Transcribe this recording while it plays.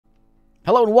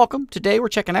Hello and welcome. Today we're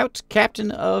checking out Captain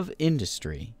of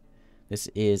Industry. This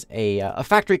is a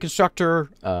factory constructor,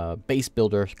 base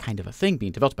builder kind of a thing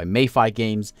being developed by Mayfi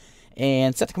Games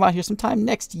and set to come out here sometime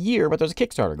next year, but there's a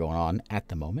Kickstarter going on at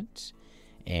the moment.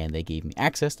 And they gave me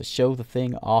access to show the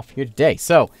thing off here today.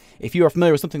 So, if you are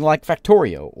familiar with something like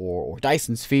Factorio or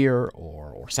Dyson Sphere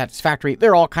or Satisfactory,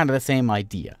 they're all kind of the same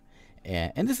idea.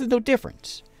 And this is no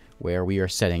different. Where we are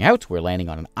setting out, we're landing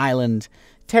on an island,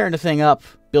 tearing the thing up,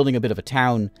 building a bit of a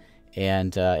town,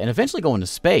 and eventually going to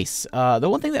space. The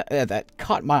one thing that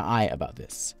caught my eye about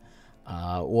this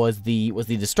was the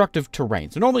destructive terrain.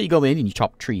 So normally you go in and you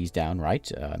chop trees down,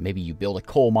 right? Maybe you build a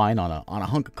coal mine on a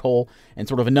hunk of coal, and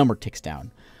sort of a number ticks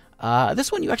down.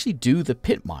 This one you actually do the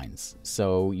pit mines.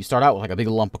 So you start out with like a big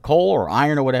lump of coal or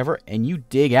iron or whatever, and you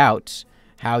dig out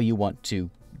how you want to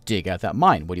dig out that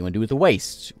mine. What do you want to do with the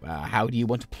waste? How do you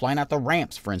want to plan out the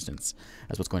ramps, for instance?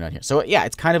 That's what's going on here. So yeah,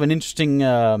 it's kind of an interesting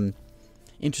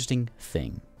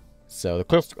thing. So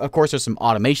of course there's some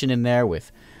automation in there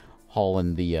with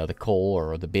hauling the coal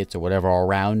or the bits or whatever all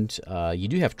around. You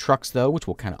do have trucks though, which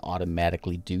will kind of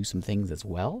automatically do some things as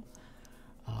well.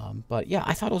 But yeah,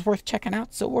 I thought it was worth checking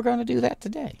out, so we're going to do that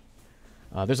today.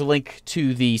 There's a link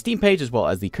to the Steam page as well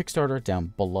as the Kickstarter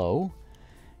down below.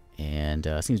 And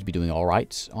seems to be doing all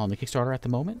right on the Kickstarter at the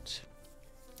moment.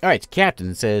 All right,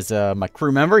 Captain says, my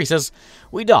crew member, he says,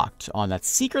 we docked on that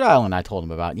secret island I told him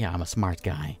about. Yeah, I'm a smart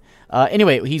guy.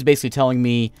 Anyway, he's basically telling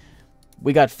me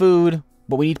we got food,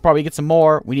 but we need to probably get some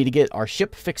more. We need to get our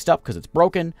ship fixed up because it's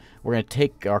broken. We're going to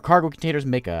take our cargo containers and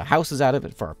make houses out of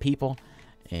it for our people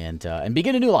and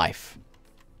begin a new life.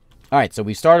 All right, so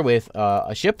we started with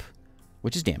a ship,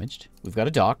 which is damaged. We've got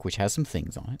a dock, which has some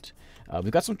things on it. We've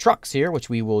got some trucks here, which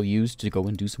we will use to go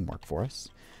and do some work for us.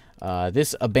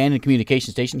 This abandoned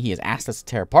communication station, he has asked us to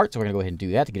tear apart, so we're going to go ahead and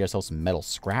do that to get ourselves some metal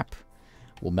scrap.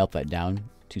 We'll melt that down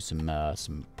to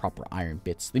some proper iron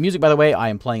bits. The music, by the way, I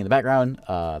am playing in the background.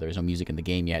 There's no music in the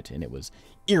game yet, and it was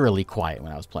eerily quiet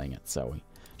when I was playing it, so we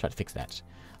tried to fix that.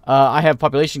 I have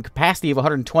population capacity of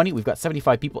 120. We've got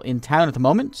 75 people in town at the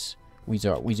moment. We're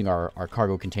using our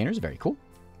cargo containers. Very cool.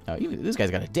 This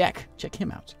guy's got a deck. Check him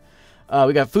out.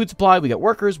 We got food supply, we got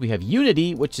workers, we have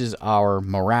unity, which is our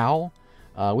morale,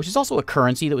 which is also a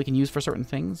currency that we can use for certain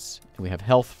things. And we have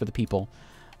health for the people,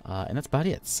 and that's about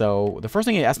it. So the first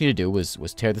thing it asked me to do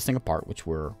was tear this thing apart, which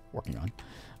we're working on.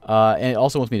 And it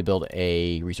also wants me to build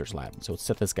a research lab. So let's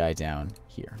set this guy down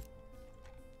here.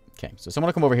 Okay, so someone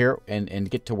will come over here and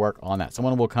get to work on that.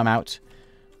 Someone will come out.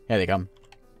 Here they come.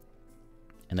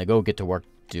 And they go get to work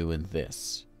doing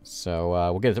this. So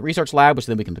we'll get the research lab, which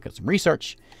then we can look at some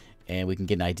research. And we can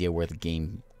get an idea where the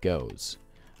game goes.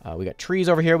 We got trees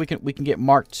over here we can get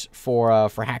marked for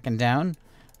hacking down.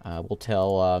 We'll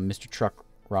tell Mr. Truck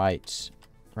right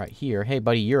here, hey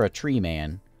buddy, you're a tree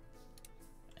man.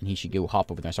 And he should go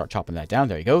hop over there and start chopping that down.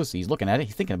 There he goes. He's looking at it.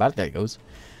 He's thinking about it. There he goes.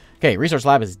 Okay, research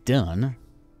lab is done.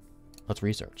 Let's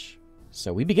research.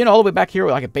 So we begin all the way back here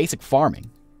with like a basic farming.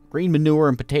 Green manure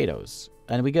and potatoes.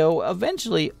 And we go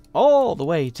eventually all the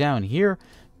way down here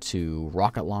to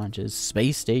rocket launches,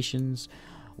 space stations,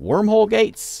 wormhole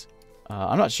gates.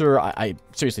 I'm not sure. I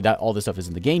seriously doubt all this stuff is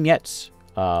in the game yet.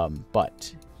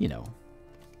 But, you know,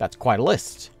 that's quite a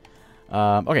list.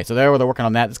 Okay, so they're working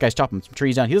on that. This guy's chopping some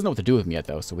trees down. He doesn't know what to do with them yet,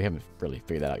 though, so we haven't really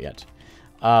figured that out yet.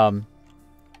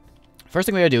 First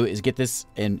thing we gotta do is get this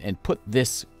and put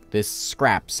this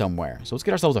scrap somewhere. So let's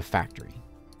get ourselves a factory.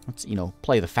 Let's, you know,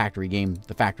 play the factory game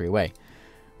the factory way.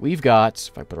 We've got,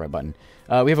 if I put the right button,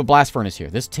 we have a blast furnace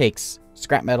here. This takes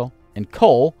scrap metal and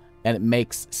coal, and it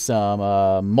makes some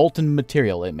molten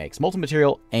material. It makes molten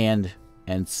material and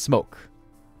smoke.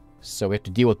 So we have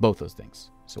to deal with both those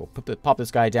things. So we'll pop this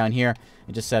guy down here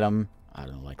and just set him, I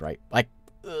don't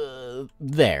know,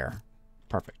 there.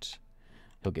 Perfect.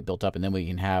 He'll get built up, and then we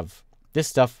can have this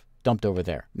stuff dumped over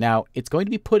there. Now, it's going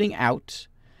to be putting out,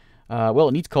 well,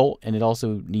 it needs coal, and it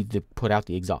also needs to put out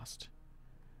the exhaust.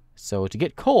 So to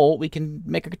get coal, we can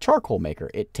make a charcoal maker.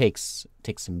 It takes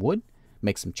some wood,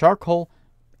 makes some charcoal,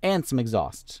 and some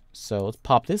exhaust. So let's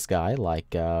pop this guy like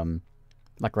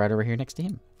right over here next to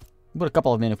him. We'll put a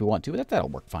couple of them in if we want to, but that'll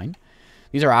work fine.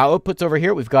 These are our outputs over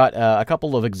here. We've got a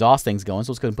couple of exhaust things going,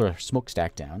 so let's go ahead and put our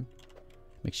smokestack down.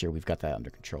 Make sure we've got that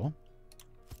under control.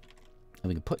 And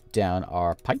we can put down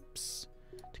our pipes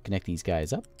to connect these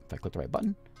guys up. If I click the right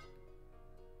button.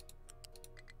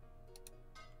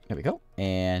 There we go.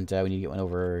 And we need to get one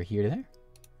over here to there.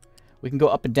 We can go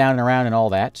up and down and around and all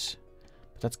that.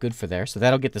 But that's good for there. So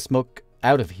that'll get the smoke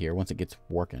out of here once it gets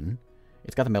working.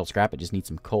 It's got the metal scrap. It just needs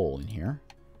some coal in here.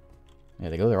 There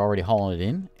they go. They're already hauling it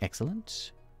in.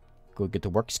 Excellent. Go get to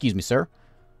work. Excuse me, sir.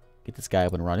 Get this guy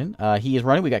up and running. He is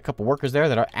running. We got a couple workers there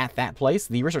that are at that place.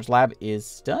 The research lab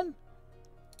is done.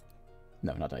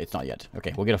 No, not done. It's not yet.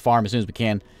 Okay, we'll get a farm as soon as we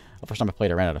can. The first time I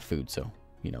played, I ran out of food, so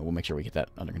we'll make sure we get that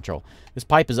under control. This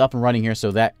pipe is up and running here,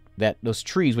 so that those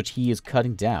trees which he is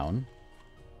cutting down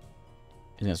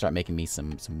is gonna start making me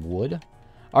some wood.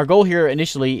 Our goal here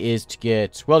initially is to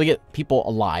get people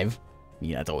alive.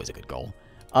 Yeah, that's always a good goal.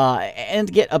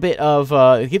 And get a bit of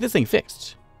get this thing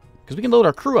fixed, because we can load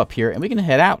our crew up here and we can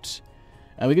head out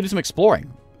and we can do some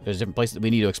exploring. There's different places that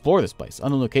we need to explore this place.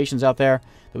 Unknown locations out there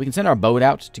that we can send our boat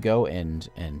out to go and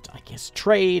I guess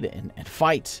trade and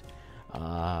fight.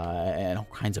 And all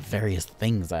kinds of various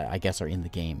things I guess are in the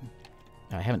game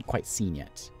I haven't quite seen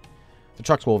yet. The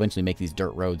trucks will eventually make these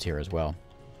dirt roads here as well.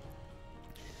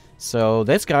 So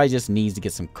this guy just needs to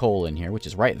get some coal in here, which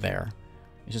is right there.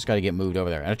 It's just got to get moved over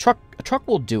there. And a truck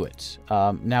will do it.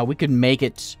 Now we could make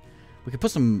it. We could put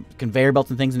some conveyor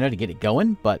belts and things in there to get it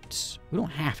going, but we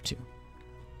don't have to.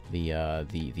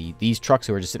 These trucks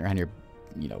who are just sitting around here,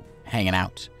 hanging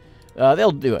out,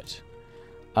 they'll do it.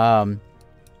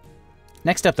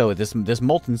 Next up, though, this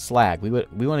molten slag, we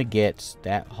want to get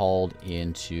that hauled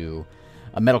into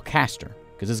a metal caster,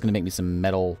 because this is going to make me some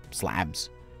metal slabs,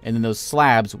 and then those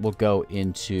slabs will go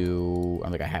into, I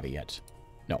don't think I have it yet.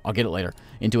 No, I'll get it later,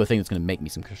 into a thing that's going to make me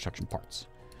some construction parts.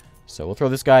 So we'll throw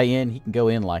this guy in. He can go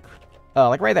in like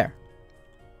right there.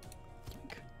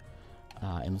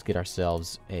 And let's get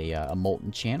ourselves a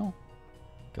molten channel.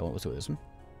 Let's do this one.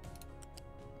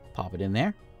 Pop it in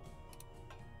there.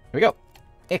 There we go.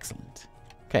 Excellent.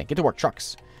 Okay, get to work,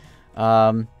 trucks.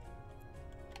 I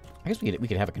guess we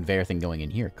could have a conveyor thing going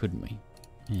in here, couldn't we?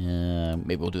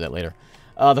 Maybe we'll do that later.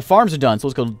 The farms are done, so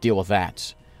let's go deal with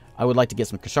that. I would like to get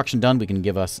some construction done. We can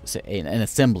give us an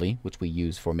assembly, which we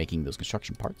use for making those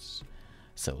construction parts.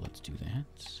 So let's do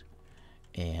that.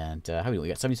 And how do we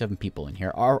got 77 people in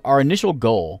here. Our initial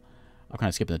goal, I'm kind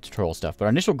of skipping the tutorial stuff, but our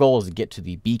initial goal is to get to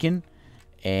the beacon,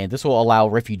 and this will allow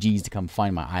refugees to come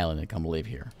find my island and come live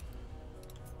here.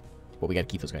 But we got to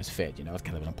keep those guys fed, that's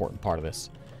kind of an important part of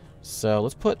this. So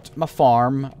let's put my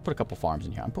farm. I'll put a couple farms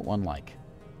in here. I'll put one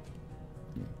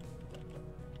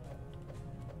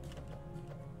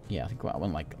yeah, I think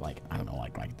one like I don't know,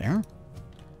 like there.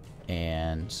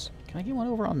 And can I get one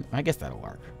over on? I guess that'll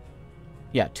work.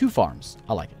 Yeah, 2 farms.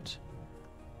 I like it.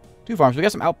 2 farms. We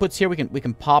got some outputs here. We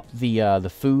can pop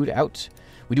the food out.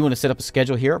 We do want to set up a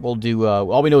schedule here. We'll do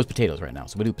all we know is potatoes right now.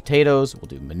 So we'll do potatoes. We'll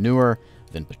do manure,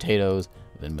 then potatoes,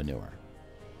 then manure.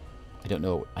 I don't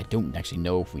know. I don't actually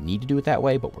know if we need to do it that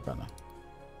way, but we're gonna.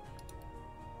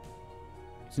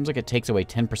 Seems like it takes away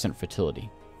 10% fertility.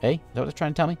 Hey, is that what they're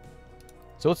trying to tell me?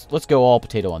 So let's go all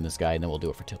potato on this guy, and then we'll do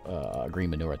it for green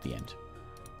manure at the end.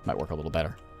 Might work a little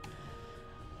better.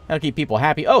 That'll keep people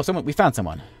happy. Oh, we found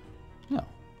someone. No.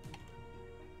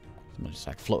 Someone just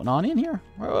like floating on in here.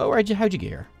 How'd you get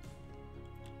here?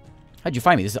 How'd you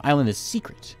find me? This island is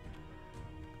secret.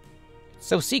 It's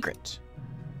so secret.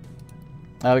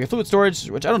 We got fluid storage,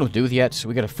 which I don't know what to do with yet.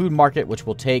 We got a food market, which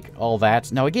will take all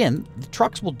that. Now, again, the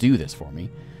trucks will do this for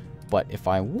me. But if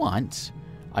I want,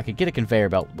 I could get a conveyor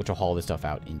belt, which will haul this stuff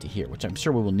out into here, which I'm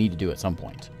sure we will need to do at some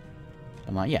point.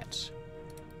 But not yet.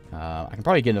 I can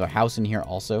probably get another house in here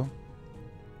also.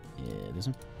 This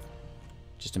one.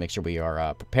 Just to make sure we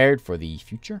are prepared for the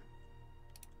future.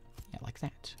 Yeah, like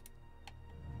that.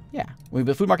 Yeah.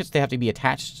 The food markets, they have to be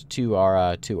attached to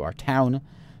our town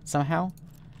somehow.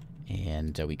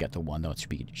 And we got the one, though. It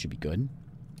should be good.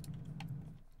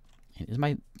 And is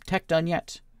my tech done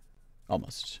yet?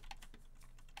 Almost.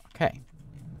 Okay.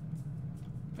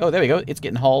 Oh, there we go. It's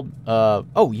getting hauled.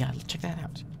 Oh, yeah. Let's check that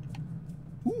out.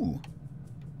 Ooh.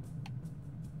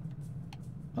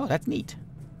 Oh, that's neat.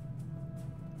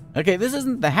 Okay, this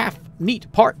isn't the half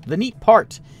neat part. The neat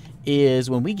part is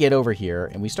when we get over here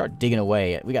and we start digging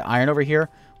away. We got iron over here.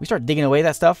 We start digging away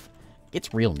that stuff.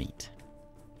 It's real neat.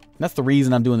 And that's the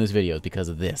reason I'm doing this video, is because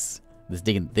of this.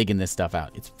 Digging this stuff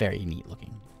out. It's very neat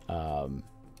looking.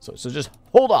 So just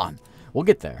hold on. We'll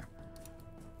get there.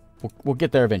 We'll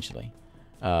get there eventually.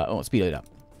 Let's speed it up.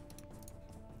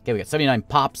 Okay, we got 79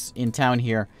 pops in town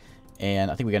here.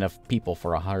 And I think we got enough people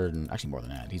for 100, and actually more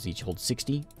than that. These each hold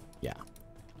 60. Yeah.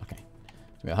 Okay.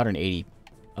 So we got 180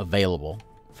 available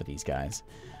for these guys.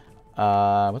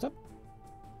 What's up?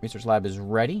 Research lab is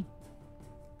ready.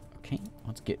 Okay,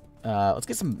 let's get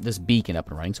this beacon up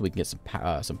and running so we can get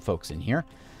some folks in here.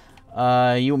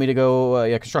 You want me to go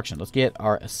yeah, construction? Let's get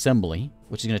our assembly,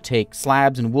 which is going to take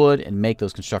slabs and wood and make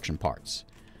those construction parts.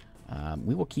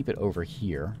 We will keep it over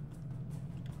here.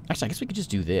 Actually, I guess we could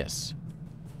just do this.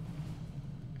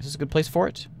 Is this a good place for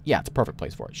it? Yeah, it's a perfect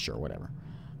place for it. Sure, whatever.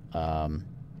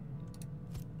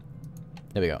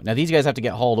 There we go. Now, these guys have to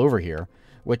get hauled over here,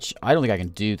 which I don't think I can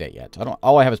do that yet.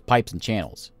 All I have is pipes and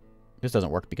channels. This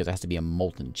doesn't work because it has to be a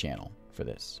molten channel for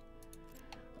this.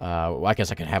 Well, I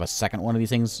guess I could have a second one of these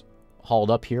things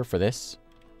hauled up here for this.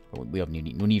 But we don't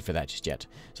need no need for that just yet.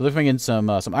 So they're bringing in some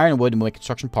iron and wood to make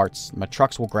construction parts. My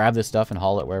trucks will grab this stuff and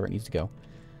haul it wherever it needs to go.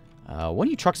 One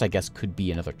of you trucks, I guess, could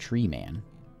be another tree man.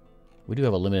 We do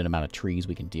have a limited amount of trees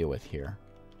we can deal with here.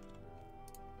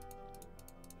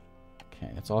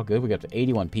 Okay, that's all good. We got up to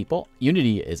 81 people.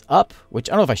 Unity is up, which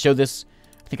I don't know if I showed this.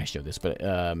 I think I showed this, but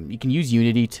you can use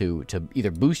Unity to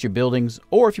either boost your buildings,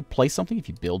 or if you place something, if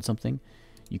you build something,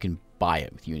 you can buy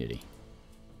it with Unity.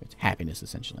 It's happiness,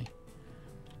 essentially.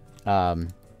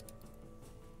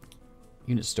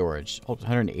 Unit storage. Oh,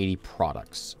 180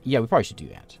 products. Yeah, we probably should do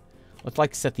that. Let's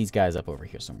like set these guys up over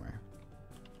here somewhere.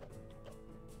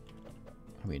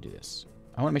 How are we gonna do this?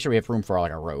 I want to make sure we have room for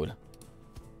like a road.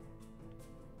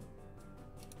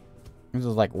 This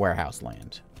is like warehouse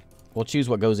land. We'll choose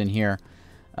what goes in here.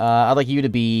 I'd like you to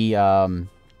be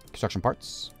construction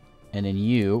parts, and then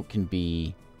you can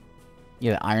be.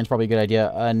 Yeah, the iron's probably a good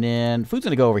idea. And then food's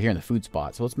gonna go over here in the food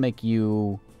spot. So let's make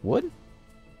you wood.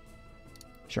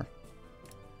 Sure.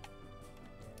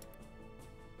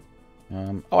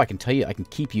 Oh, I can tell you, I can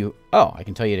keep you... Oh, I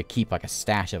can tell you to keep, like, a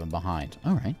stash of them behind.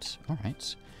 All right, all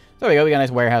right. There we go. We got a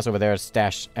nice warehouse over there to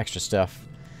stash extra stuff.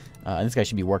 And this guy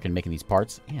should be working making these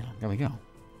parts. Yeah, there we go.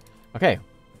 Okay.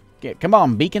 Come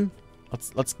on, Beacon.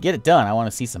 Let's get it done. I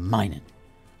want to see some mining.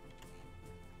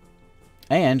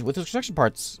 And with the construction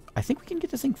parts, I think we can get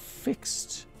this thing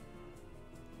fixed.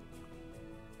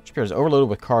 Shipyard is overloaded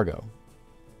with cargo.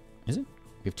 Is it?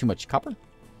 We have too much copper?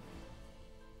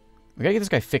 We gotta get this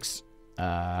guy fixed.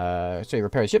 So you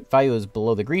repair the ship. Value is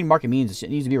below the green. Market means it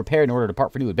needs to be repaired in order to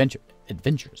depart for new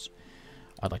adventures.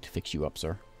 I'd like to fix you up,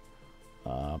 sir.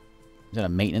 Is that a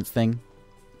maintenance thing?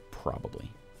 Probably.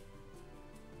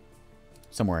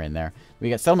 Somewhere in there. We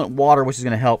got settlement water, which is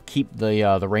going to help keep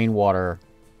the rainwater...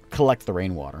 Collect the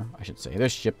rainwater, I should say.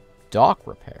 There's ship dock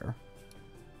repair.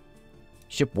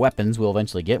 Ship weapons we'll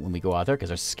eventually get when we go out there, because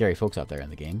there's scary folks out there in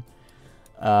the game.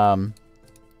 The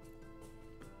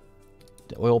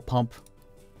oil pump.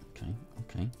 Okay,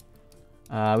 okay.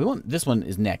 We want this one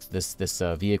is next. This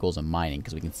vehicles and mining,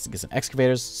 because we can get some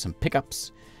excavators, some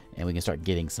pickups, and we can start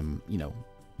getting some, you know,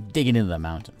 digging into the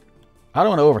mountain. I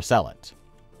don't want to oversell it,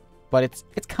 but it's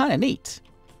kind of neat.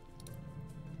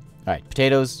 All right,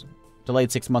 potatoes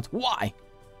delayed 6 months. Why?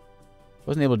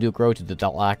 Wasn't able to do it grow to the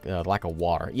lack of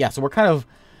water. Yeah, so we're kind of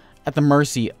at the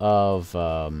mercy of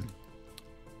the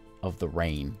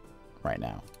rain right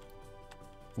now.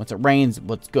 Once it rains,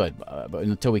 what's good, but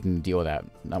until we can deal with that,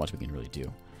 not much we can really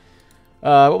do.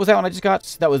 What was that one I just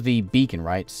got? That was the beacon,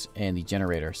 right? And the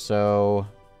generator. So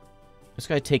this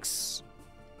guy takes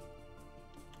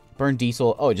burn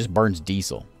diesel. Oh, it just burns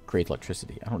diesel, creates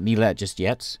electricity. I don't need that just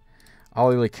yet. All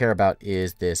I really care about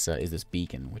is this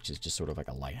beacon, which is just sort of like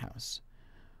a lighthouse.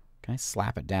 Can I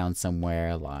slap it down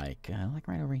somewhere like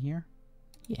right over here?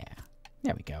 Yeah,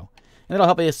 there we go. And that'll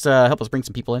help us bring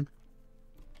some people in.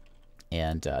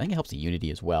 And I think it helps the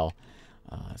Unity as well,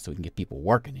 so we can get people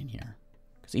working in here.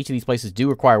 Because each of these places do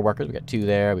require workers. We got 2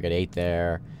 there, we got 8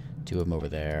 there, 2 of them over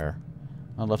there.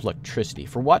 I left electricity.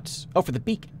 For what? Oh, for the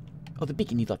beacon. Oh, the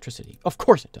beacon needs electricity. Of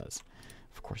course it does.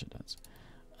 Of course it does.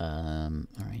 All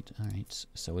right.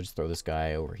 So we'll just throw this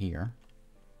guy over here.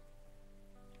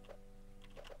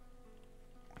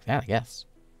 Like that, I guess.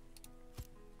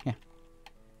 Yeah.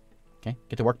 Okay,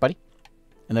 get to work, buddy.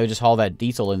 And then we just haul that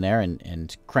diesel in there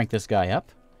and crank this guy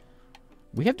up.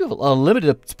 We have to have a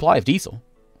limited supply of diesel,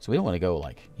 so we don't want to go,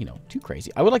 like, you know, too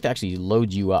crazy. I would like to actually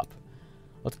load you up.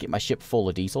 Let's get my ship full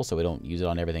of diesel so we don't use it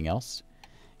on everything else.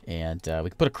 And we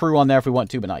can put a crew on there if we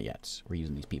want to, but not yet. We're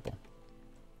using these people.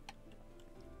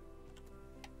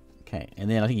 Okay, and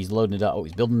then I think he's loading it up. Oh,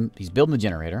 he's building the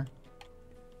generator.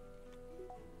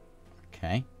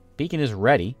 Okay. Beacon is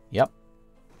ready. Yep.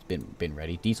 It's been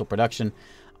ready. Diesel production.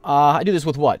 I do this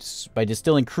with what? By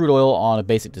distilling crude oil on a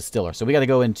basic distiller. So we got to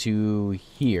go into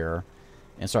here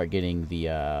and start getting the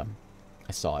I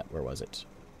saw it. Where was it?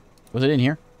 Was it in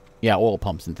here? Yeah, oil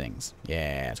pumps and things.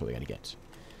 Yeah, that's what we got to get.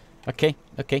 Okay,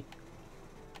 okay.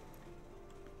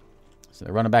 So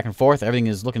they're running back and forth. Everything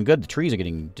is looking good. The trees are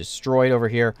getting destroyed over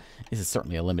here. This is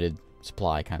certainly a limited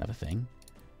supply kind of a thing.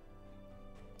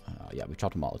 Yeah, we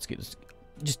chopped them all. Let's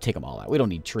just take them all out. We don't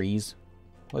need trees.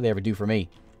 What do they ever do for me?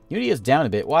 Unity is down a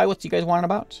bit. Why? What's you guys wanting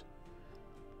about?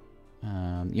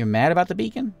 You're mad about the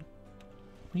beacon?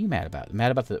 What are you mad about?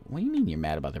 Mad about the... What do you mean you're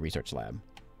mad about the research lab?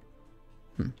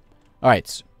 All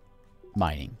right.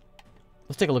 Mining.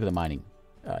 Let's take a look at the mining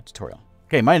tutorial.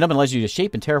 Okay, mining dump allows you to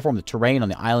shape and terraform the terrain on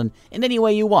the island in any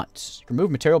way you want. You can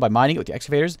remove material by mining it with your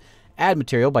excavators, add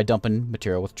material by dumping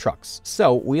material with trucks.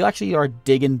 So we actually are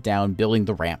digging down, building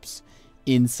the ramps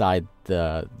inside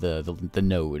the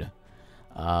node.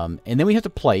 And then we have to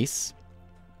place...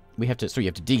 so you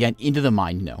have to dig into the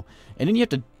mine, you know. And then you have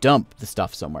to dump the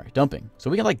stuff somewhere. Dumping. So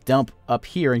we can, like, dump up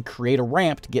here and create a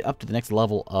ramp to get up to the next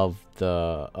level of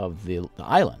the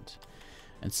island.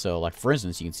 And so, like, for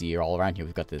instance, you can see here all around here,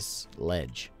 we've got this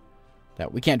ledge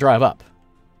that we can't drive up.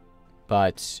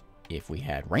 But if we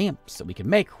had ramps that we could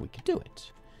make, we could do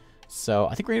it. So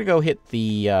I think we're going to go hit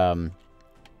the...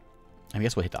 I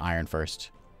guess we'll hit the iron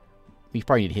first. We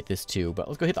probably need to hit this too, but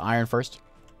let's go hit the iron first.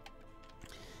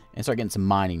 And start getting some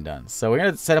mining done. So we're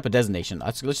going to set up a designation.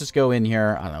 Let's just go in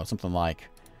here. I don't know, something like...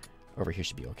 Over here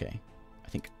should be okay. I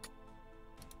think...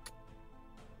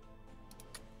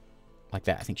 Like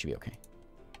that, I think should be okay.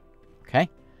 Okay.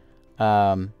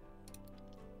 And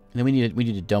then we need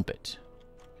to dump it.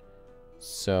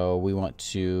 So we want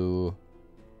to...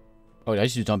 Oh, did I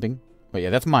just do dumping? Oh, yeah,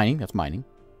 that's mining. That's mining.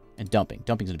 And dumping.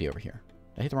 Dumping's going to be over here.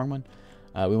 Did I hit the wrong one?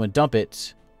 We want to dump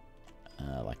it,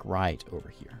 like, right over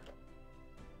here.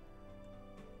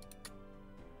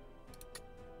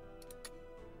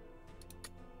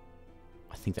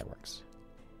 I think that works.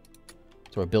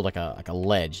 So we build like a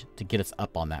ledge to get us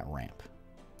up on that ramp.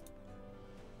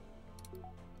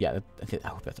 Yeah, I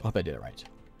hope I did it right.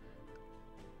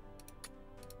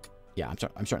 Yeah, I'm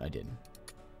certain I did.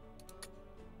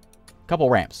 Couple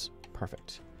ramps.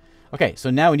 Perfect. Okay, so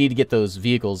now we need to get those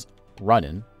vehicles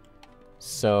running.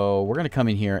 So we're going to come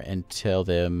in here and tell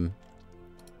them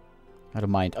how to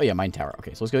mine. Oh, yeah, mine tower.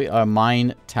 Okay, so let's go get a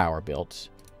mine tower built.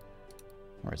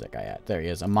 Where's that guy at? There he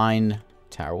is. A mine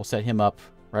tower. We'll set him up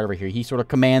right over here. He sort of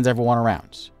commands everyone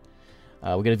around.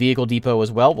 We'll get a vehicle depot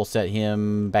as well. We'll set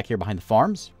him back here behind the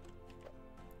farms.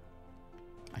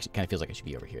 Actually, it kind of feels like it should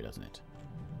be over here, doesn't it?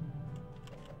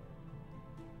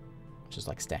 Just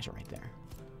like stash it right there.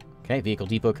 Okay, vehicle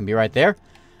depot can be right there.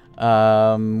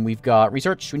 We've got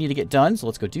research we need to get done, so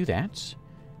let's go do that.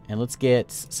 And let's get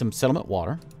some settlement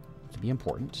water. To be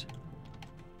important.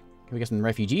 Okay, we got some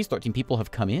refugees. 13 people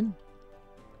have come in.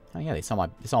 Oh yeah, they saw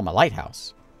my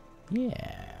lighthouse.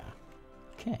 Yeah.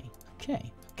 Okay.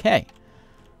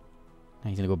 Now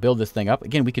he's gonna go build this thing up.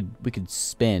 Again, we could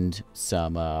spend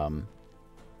some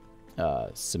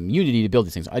unity to build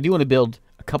these things. I do want to build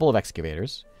a couple of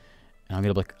excavators, and I'm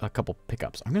gonna build a couple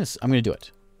pickups. I'm gonna do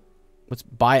it. Let's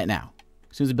buy it now.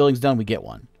 As soon as the building's done, we get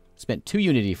one. Spent 2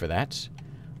 unity for that,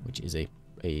 which is a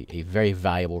very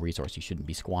valuable resource you shouldn't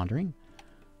be squandering.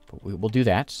 But we'll do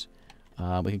that.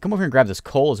 We can come over here and grab this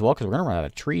coal as well, because we're going to run out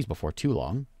of trees before too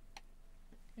long.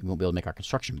 And we won't be able to make our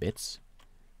construction bits.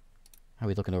 How are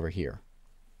we looking over here?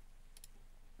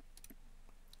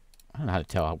 I don't know how to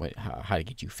tell how to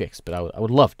get you fixed, but I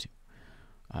would love to.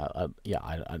 Yeah,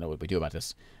 I know what we do about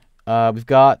this. We've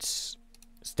got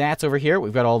stats over here.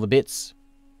 We've got all the bits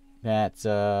that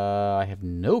I have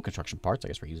no construction parts. I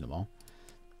guess we're using them all.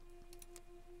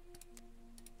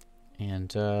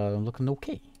 And looking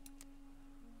okay.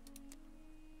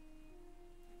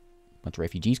 Bunch of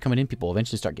refugees coming in. People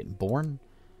eventually start getting born.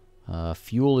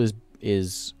 Fuel it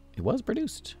was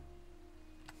produced.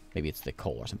 Maybe it's the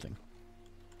coal or something.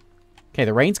 Okay,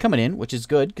 the rain's coming in, which is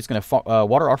good. It's going to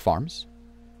water our farms.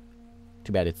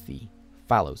 Too bad it's the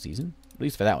fallow season. At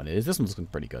least for that one it is. This one's looking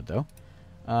pretty good, though.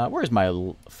 Where's my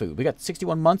food? We got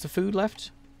 61 months of food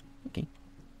left. Okay.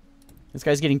 This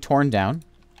guy's getting torn down,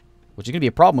 which is going to be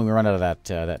a problem when we run out of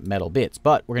that metal bits.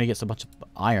 But we're going to get a bunch of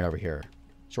iron over here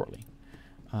shortly.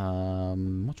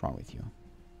 What's wrong with you?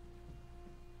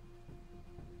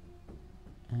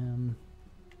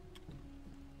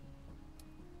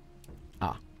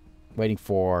 Waiting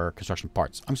for construction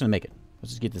parts. I'm just going to make it.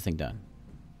 Let's just get this thing done.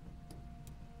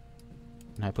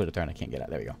 And I put it there and I can't get out.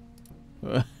 There we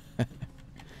go.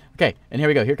 Okay, and here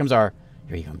we go. Here he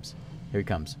comes.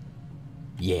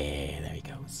 Yeah, there he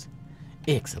goes.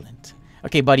 Excellent.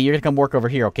 Okay, buddy, you're going to come work over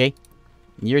here, okay?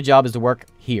 Your job is to work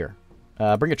here.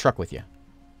 Bring a truck with you.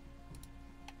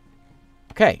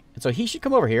 Okay, and so he should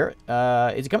come over here.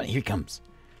 Is he coming? Here he comes.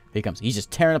 He's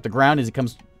just tearing up the ground as he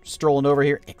comes strolling over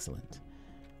here. Excellent.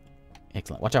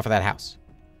 Watch out for that house.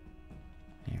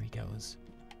 There he goes.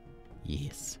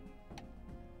 Yes.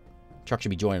 Truck should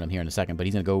be joining him here in a second, but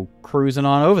he's going to go cruising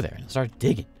on over there and start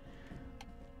digging.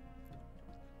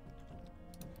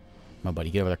 Come on, buddy.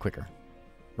 Get over there quicker.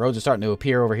 Roads are starting to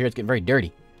appear over here. It's getting very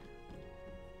dirty.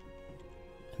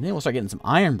 And then we'll start getting some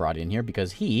iron brought in here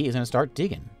because he is going to start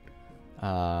digging.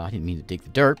 I didn't mean to dig the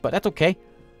dirt, but that's okay.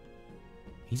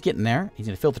 He's getting there. He's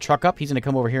going to fill the truck up. He's going to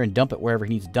come over here and dump it wherever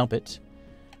he needs to dump it.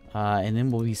 And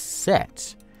then we'll be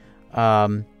set.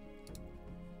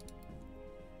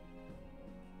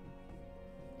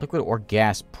 Liquid or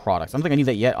gas products. I don't think I need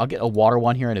that yet. I'll get a water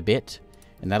one here in a bit,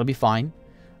 and that'll be fine.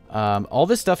 All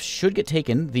this stuff should get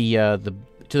taken to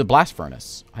the blast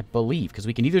furnace, I believe, because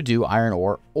we can either do iron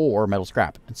ore or metal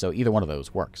scrap, and so either one of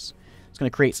those works. It's going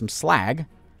to create some slag,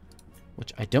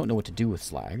 which I don't know what to do with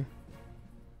slag.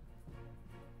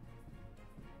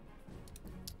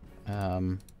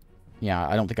 Yeah,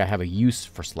 I don't think I have a use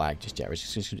for slag just yet.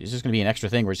 It's just going to be an extra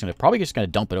thing. We're probably just going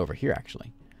to dump it over here,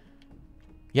 actually.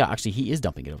 Yeah, actually, he is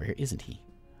dumping it over here, isn't he?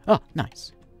 Oh,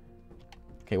 nice.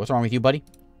 Okay, what's wrong with you, buddy?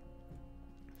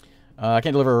 I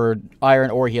can't deliver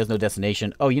iron ore. He has no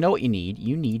destination. Oh, you know what you need?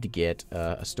 You need to get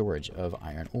a storage of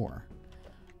iron ore.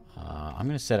 I'm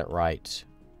going to set it right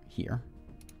here.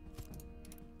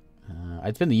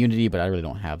 I'd spin the Unity, but I really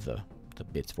don't have the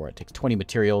bits for it. It takes 20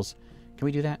 materials. Can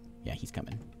we do that? Yeah, he's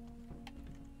coming.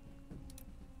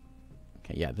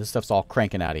 Okay, yeah, this stuff's all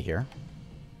cranking out of here.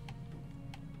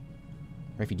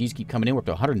 Refugees keep coming in. We're up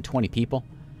to 120 people.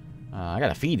 I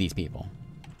gotta feed these people.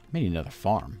 May need another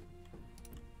farm.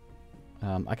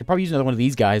 I could probably use another one of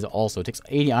these guys also. It takes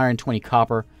 80 iron, 20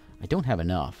 copper. I don't have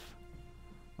enough.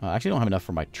 I actually don't have enough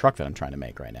for my truck that I'm trying to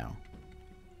make right now.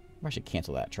 I should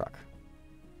cancel that truck.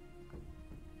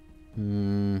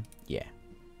 Yeah.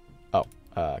 Oh,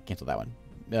 cancel that one.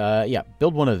 Yeah,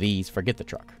 build one of these. Forget the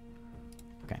truck.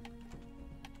 Okay.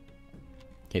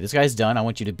 Okay, this guy's done. I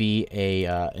want you to be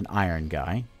an is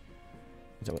guy.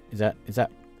 Is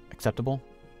that acceptable?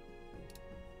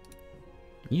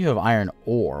 You have iron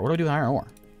ore. What do I do with iron ore?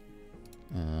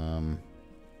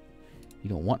 You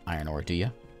don't want iron ore, do you?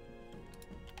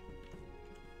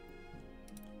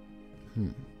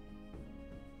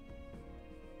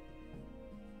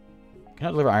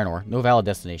 Cannot deliver iron ore. No valid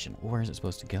destination. Where is it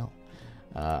supposed to go?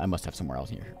 I must have somewhere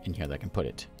else in here that I can put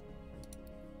it.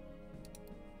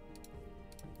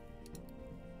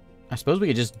 I suppose we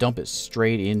could just dump it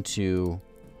straight into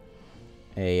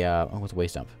a... what's a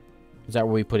waste dump? Is that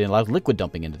where we put in liquid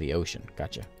dumping into the ocean?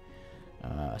 Gotcha.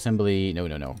 Assembly...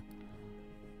 No.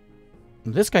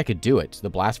 This guy could do it. The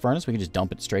blast furnace, we could just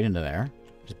dump it straight into there.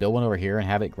 Just build one over here and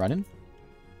have it running.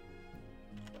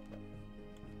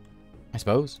 I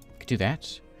suppose. Could do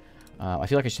that. I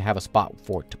feel like I should have a spot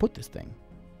to put this thing.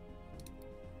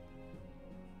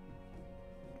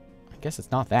 I guess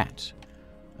it's not that.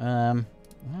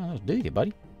 Well, do you,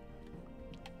 buddy?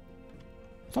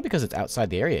 It's not because it's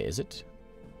outside the area, is it?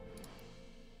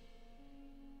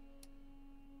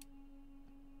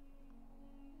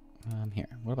 Here.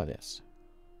 What about this?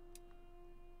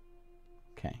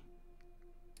 Okay.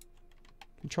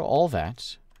 Control all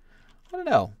that. I don't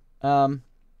know.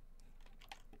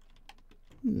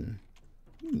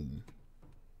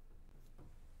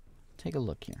 Take a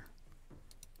look here.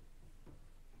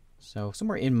 So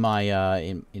somewhere in my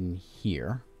in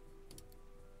here,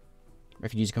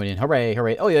 refugees coming in. Hooray!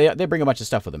 Hooray! Oh yeah, they bring a bunch of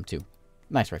stuff with them too.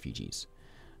 Nice refugees.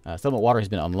 Settlement water has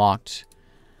been unlocked.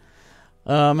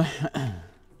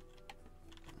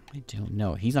 I don't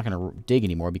know. He's not going to dig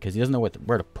anymore because he doesn't know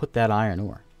where to put that iron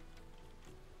ore.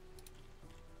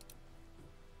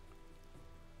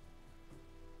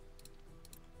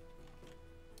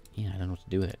 Yeah, I don't know what to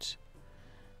do with it.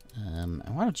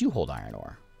 Why don't you hold iron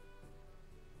ore?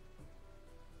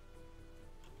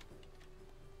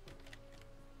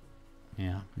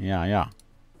 Yeah.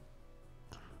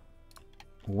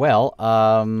 Well,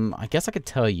 I guess I could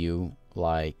tell you,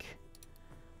 like,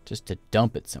 just to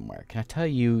dump it somewhere. Can I tell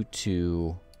you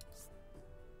to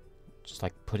just,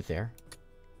 like, put it there?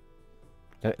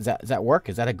 Does that work?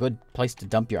 Is that a good place to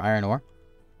dump your iron ore?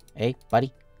 Hey,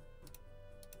 buddy?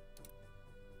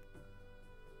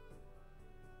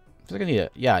 I feel like I need a...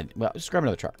 Yeah, well, just grab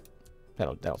another truck.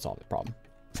 That'll solve the problem.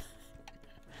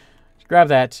 Just grab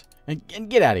that and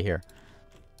get out of here.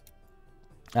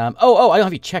 Oh, I don't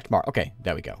have you checked mark. Okay,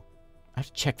 there we go. I have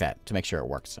to check that to make sure it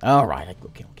works. All right.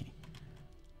 Okay.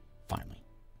 Finally.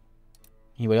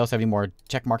 Anybody else have any more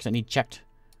check marks that need checked?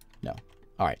 No.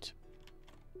 All right.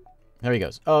 There he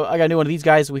goes. Oh, I got a new one of these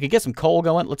guys. We could get some coal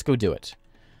going. Let's go do it.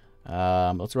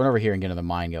 Let's run over here and get another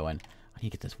mine going. I need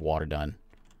to get this water done.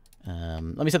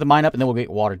 Let me set the mine up, and then we'll get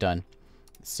water done.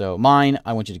 So, mine,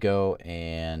 I want you to go,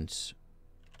 and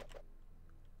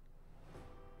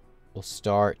we'll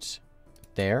start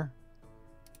there.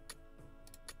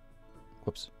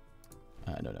 Whoops.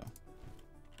 No.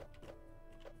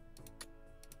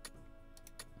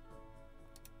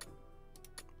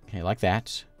 Okay, like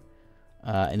that.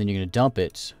 And then you're going to dump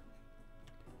it.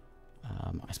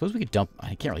 I suppose we could dump...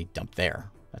 I can't really dump there.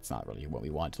 That's not really what we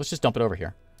want. So let's just dump it over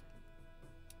here.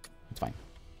 That's fine.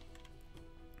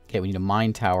 Okay, we need a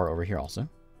mine tower over here also.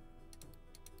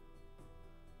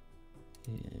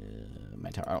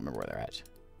 Mine tower, I don't remember where they're at.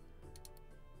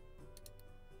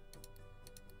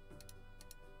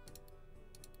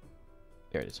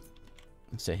 There it is.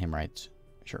 Let's set him right,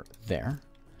 sure, there.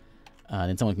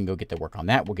 Then someone can go get to work on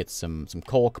that. We'll get some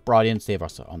coal brought in, save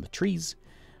us on the trees.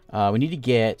 We need to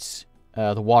get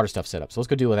the water stuff set up. So let's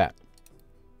go deal with that.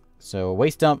 So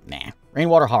waste dump, nah.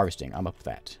 Rainwater harvesting, I'm up with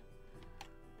that.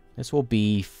 This will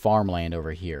be farmland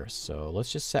over here. So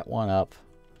let's just set one up.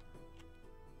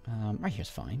 Right here's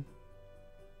fine.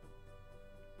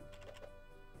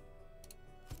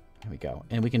 There we go.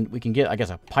 And we can get, I guess,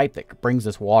 a pipe that brings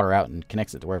this water out and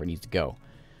connects it to wherever it needs to go.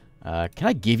 Can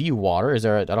I give you water? Is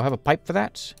there I don't have a pipe for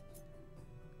that?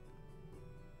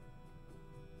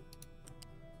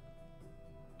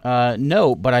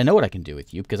 No, but I know what I can do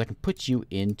with you, because I can put you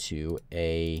into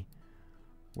a...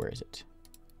 Where is it?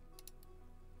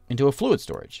 Into a fluid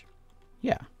storage.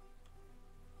 Yeah.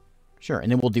 Sure,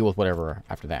 and then we'll deal with whatever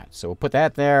after that. So we'll put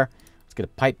that there. Let's get a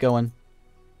pipe going.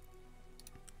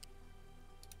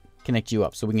 Connect you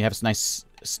up so we can have a nice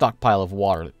stockpile of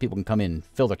water that people can come in,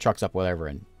 fill their trucks up, whatever,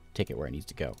 and take it where it needs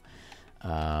to go.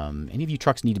 Any of you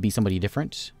trucks need to be somebody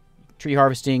different? Tree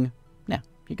harvesting? Nah,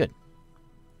 you're good.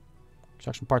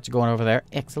 Construction parts are going over there.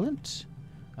 Excellent.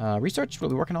 Research, what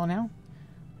are we working on now?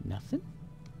 Nothing.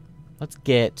 Let's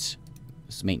get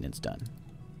this maintenance done.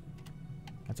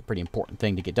 That's a pretty important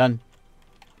thing to get done.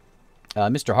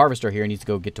 Mr. Harvester here needs to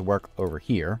go get to work over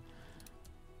here.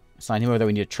 Assign him over there.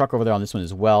 We need a truck over there on this one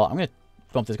as well. I'm going to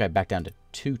bump this guy back down to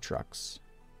 2 trucks.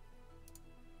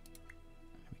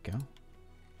 There we go.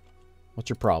 What's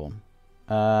your problem?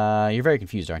 You're very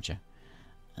confused, aren't you?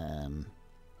 Can't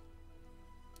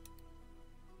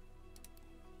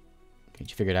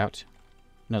you figure it out?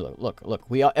 No, look.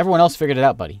 Everyone else figured it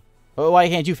out, buddy. Oh, why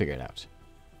can't you figure it out?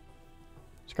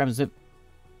 Scrap and zip.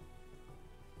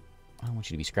 I don't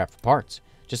want you to be scrapped for parts.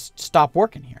 Just stop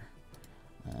working here.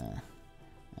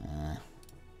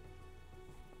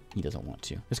 He doesn't want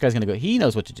to. This guy's gonna go. He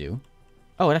knows what to do.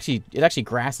 Oh, it actually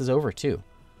grasses over too.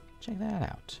 Check that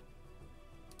out.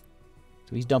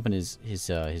 So he's dumping his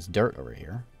dirt over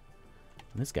here.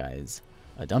 And this guy's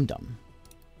a dum-dum.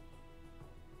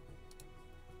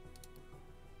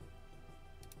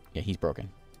 Yeah, he's broken.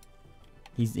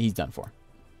 He's done for.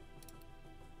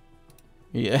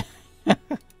 Yeah.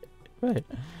 Right.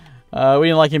 We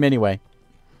didn't like him anyway.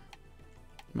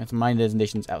 Some mine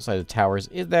designations outside of the towers.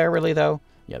 Is there really, though?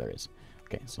 Yeah, there is.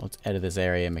 Okay, so let's edit this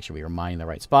area and make sure we are mining the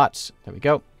right spots. There we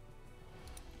go.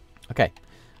 Okay.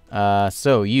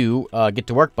 So you get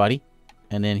to work, buddy.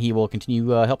 And then he will continue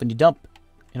helping you dump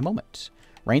in a moment.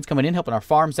 Rain's coming in, helping our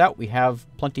farms out. We have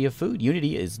plenty of food.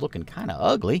 Unity is looking kind of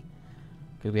ugly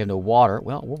because we have no water.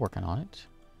 Well, we're working on it.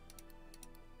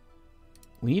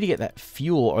 We need to get that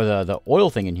fuel or the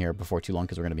oil thing in here before too long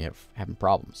because we're going to be having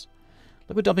problems.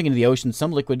 Liquid dumping into the ocean.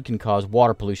 Some liquid can cause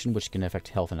water pollution, which can affect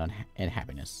health and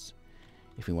happiness.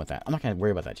 If we want that. I'm not going to worry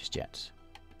about that just yet.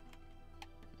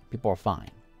 People are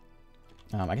fine.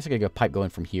 I guess I got to get a pipe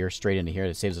going from here straight into here.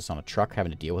 That saves us on a truck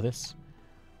having to deal with this.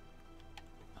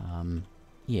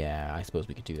 Yeah, I suppose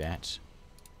we could do that.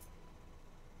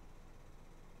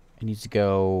 It needs to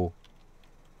go...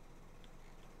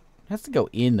 It has to go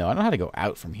in, though. I don't know how to go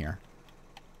out from here.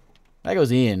 That goes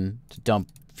in to dump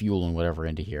fuel and whatever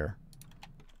into here.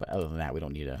 But other than that, we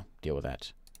don't need to deal with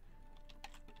that.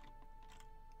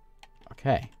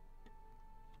 Okay.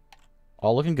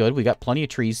 All looking good. We got plenty of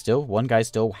trees still. One guy's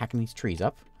still hacking these trees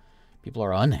up. People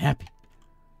are unhappy.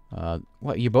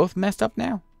 What, you both messed up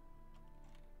now?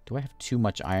 Do I have too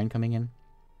much iron coming in?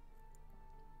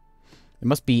 It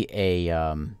must be a,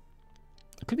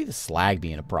 it could be the slag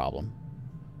being a problem.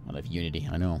 I don't have Unity,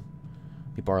 I know.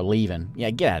 People are leaving.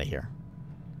 Yeah, get out of here.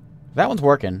 If that one's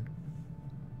working,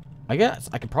 I guess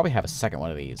I could probably have a second one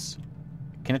of these.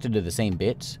 Connected to the same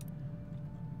bit.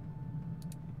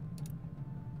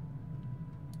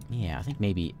 Yeah, I think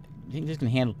maybe... You think this can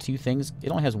handle 2 things?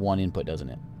 It only has 1 input, doesn't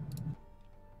it?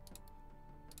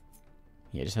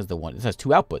 Yeah, it just has the one. This has 2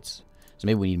 outputs. So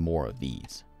maybe we need more of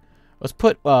these. Let's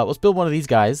build one of these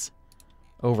guys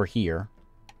over here.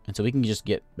 And so we can just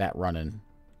get that running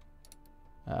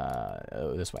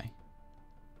this way.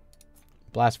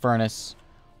 Blast furnace.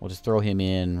 We'll just throw him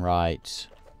in right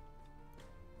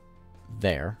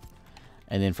there.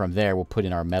 And then from there, we'll put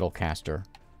in our metal caster.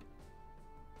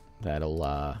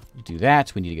 That'll do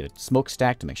that. We need to get a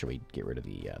smokestack to make sure we get rid of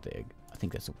the I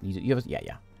think that's... You have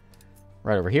yeah.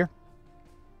 Right over here.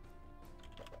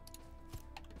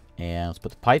 And let's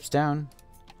put the pipes down.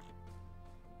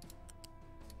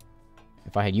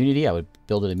 If I had Unity, I would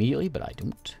build it immediately, but I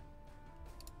don't.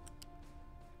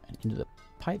 And into the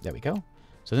pipe. There we go.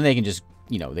 So then they can just,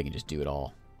 you know, they can just do it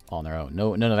all on their own.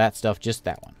 No, none of that stuff, just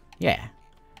that one. Yeah.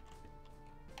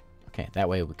 Okay, that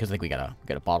way, because I think we got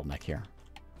a bottleneck here.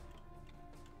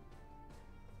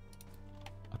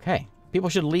 Okay. People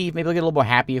should leave. Maybe they'll get a little more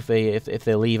happy if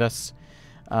they leave us.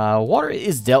 Water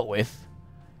is dealt with,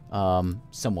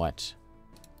 somewhat,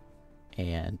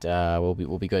 and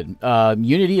we'll be good.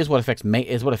 Unity is what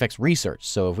affects research.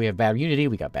 So if we have bad unity,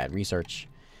 we got bad research,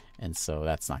 and so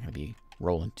that's not going to be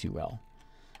rolling too well.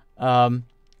 Oh,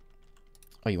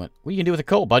 you went? What are you gonna do with the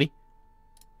coal, buddy?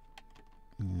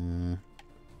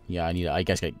 Yeah, I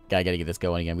guess I gotta get this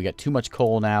going again. We got too much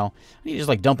coal now. I need to just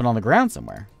like dump it on the ground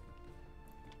somewhere.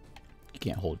 You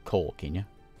can't hold coal, can you?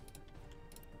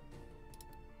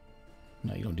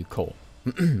 No, you don't do coal.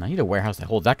 I need a warehouse that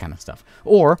holds that kind of stuff.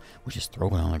 Or we just throw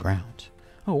it on the ground.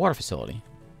 Oh, water facility.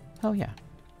 Oh, yeah.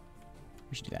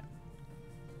 We should do that.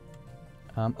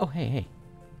 Oh, hey.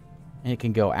 And it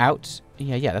can go out.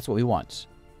 Yeah, that's what we want.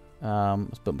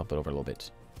 Let's bump it over a little bit.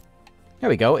 There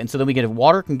we go. And so then we get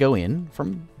water can go in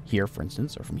from here, for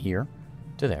instance, or from here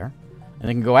to there. And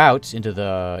it can go out into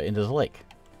the lake.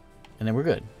 And then we're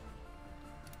good.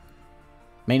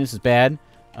 Maintenance is bad.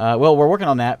 Well, we're working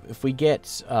on that. If we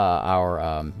get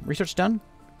our research done,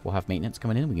 we'll have maintenance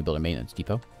coming in. We can build a maintenance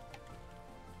depot.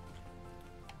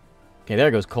 Okay, there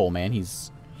goes Coal Man.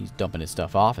 He's dumping his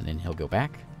stuff off, and then he'll go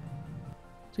back.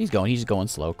 So he's just going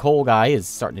slow. Coal Guy is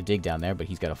starting to dig down there, but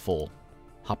he's got a full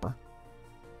hopper.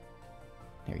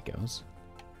 There he goes.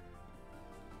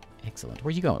 Excellent. Where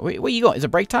are you going? Where are you going? Is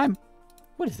it break time?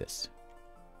 What is this?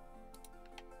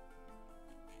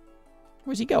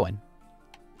 Where's he going?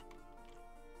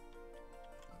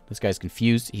 This guy's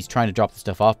confused. He's trying to drop the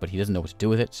stuff off, but he doesn't know what to do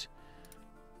with it.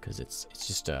 Because it's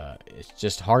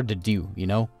just hard to do, you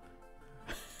know?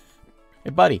 Hey,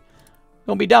 buddy.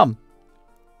 Don't be dumb.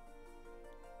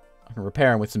 I can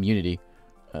repair him with some Unity.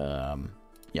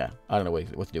 Yeah, I don't know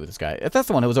what to do with this guy. If that's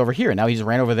the one that was over here, and now he just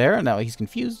ran over there, and now he's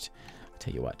confused. I'll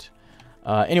tell you what.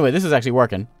 Anyway, this is actually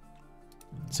working.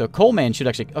 So Coalman should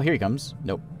actually... Oh, here he comes.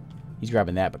 Nope. He's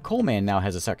grabbing that. But Coalman now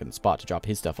has a second spot to drop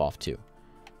his stuff off, too.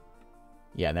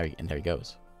 Yeah, and there he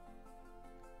goes.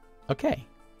 Okay.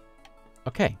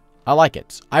 Okay. I like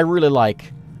it. I really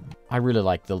like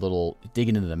the little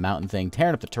digging into the mountain thing,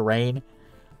 tearing up the terrain.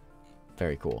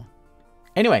 Very cool.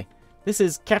 Anyway, this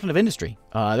is Captain of Industry.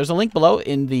 There's a link below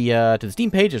in the to the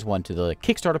Steam page. There's one to the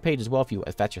Kickstarter page as well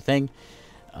if that's your thing.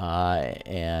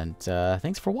 And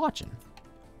thanks for watching.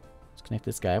 Let's connect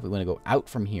this guy up. We want to go out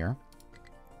from here.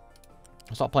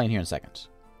 I'll stop playing here in a second.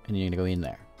 And then you're going to go in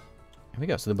there. There we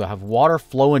go. So we'll have water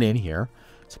flowing in here.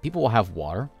 So people will have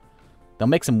water. They'll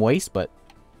make some waste, but,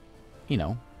 you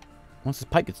know, once this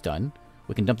pipe gets done,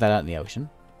 we can dump that out in the ocean.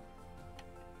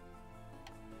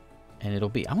 And it'll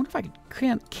be... I wonder if I could...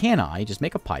 Can I just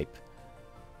make a pipe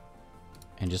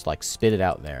and just, like, spit it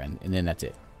out there, and then that's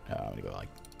it. I'm going to go,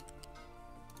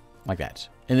 like that.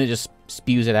 And then it just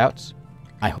spews it out?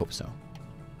 I hope so.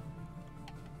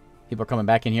 People are coming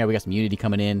back in here. We got some Unity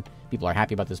coming in. People are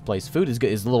happy about this place. Food is good.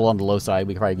 Is a little on the low side.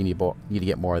 We probably need to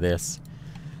get more of this.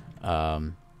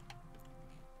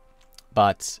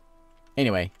 But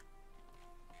anyway,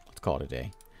 let's call it a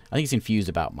day. I think he's confused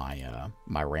about my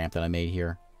my ramp that I made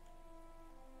here.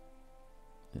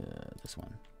 This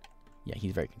one. Yeah,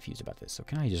 he's very confused about this. So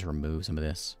can I just remove some of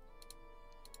this?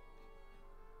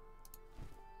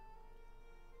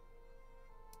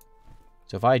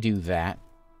 So if I do that,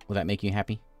 will that make you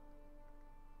happy?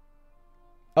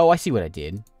 Oh, I see what I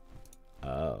did.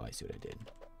 Oh, I see what I did.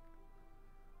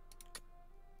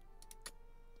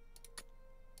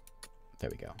 There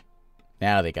we go.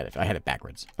 Now they got it. I had it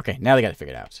backwards. Okay, now they got it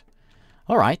figured out.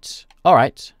 All right. All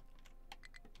right.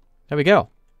 There we go.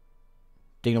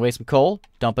 Digging away some coal.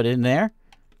 Dump it in there.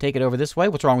 Take it over this way.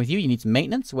 What's wrong with you? You need some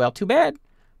maintenance? Well, too bad.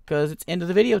 Because it's end of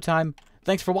the video time.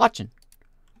 Thanks for watching.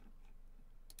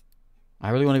 I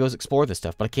really want to go explore this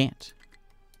stuff, but I can't.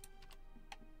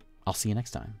 I'll see you next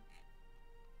time.